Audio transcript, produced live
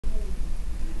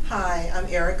Hi, I'm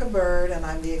Erica Byrd, and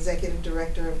I'm the Executive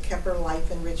Director of Kheper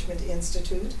Life Enrichment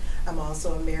Institute. I'm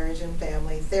also a marriage and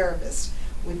family therapist.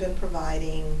 We've been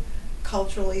providing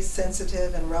culturally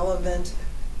sensitive and relevant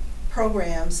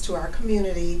programs to our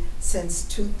community since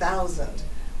 2000.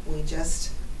 We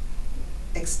just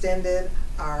extended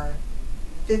our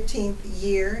 15th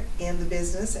year in the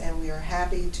business, and we are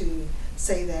happy to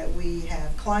say that we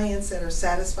have clients that are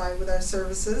satisfied with our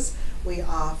services. We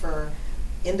offer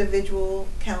individual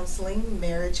counseling,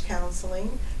 marriage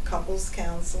counseling, couples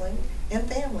counseling,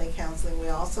 and family counseling. We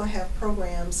also have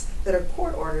programs that are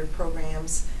court-ordered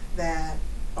programs that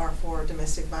are for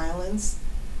domestic violence,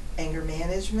 anger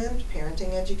management,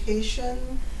 parenting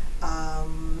education,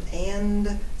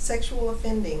 and sexual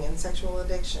offending and sexual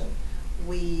addiction.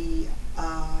 We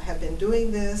have been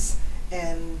doing this,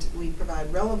 and we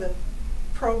provide relevant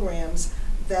programs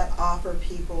that offer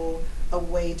people a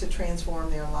way to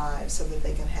transform their lives so that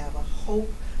they can have a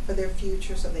hope for their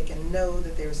future, so they can know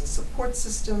that there's a support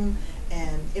system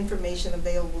and information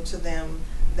available to them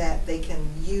that they can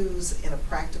use in a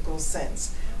practical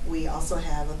sense. We also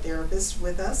have a therapist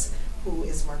with us who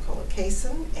is Marcola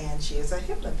Kaysen, and she is a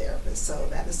hypnotherapist. So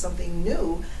that is something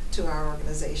new to our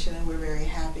organization, and we're very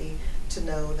happy to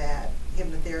know that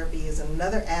hypnotherapy is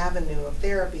another avenue of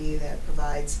therapy that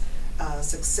provides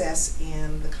success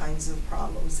in the kinds of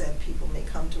problems that people may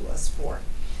come to us for.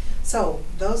 So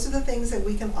those are the things that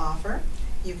we can offer.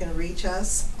 You can reach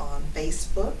us on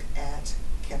Facebook at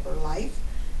Kheper Life,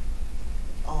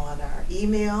 on our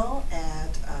email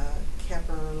at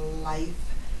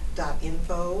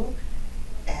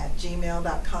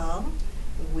kheperlife.info@gmail.com.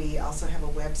 We also have a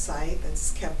website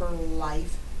that's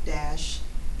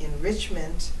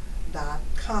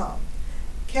kheperlife-enrichment.com.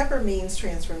 Kheper means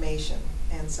transformation,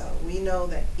 and so we know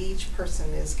that each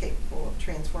person is capable of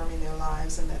transforming their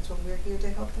lives, and that's what we're here to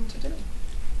help them to do.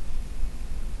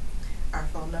 Our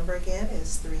phone number again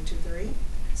is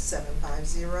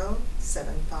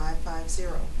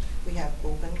 323-750-7550. We have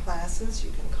open classes.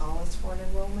 You can call us for an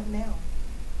enrollment now.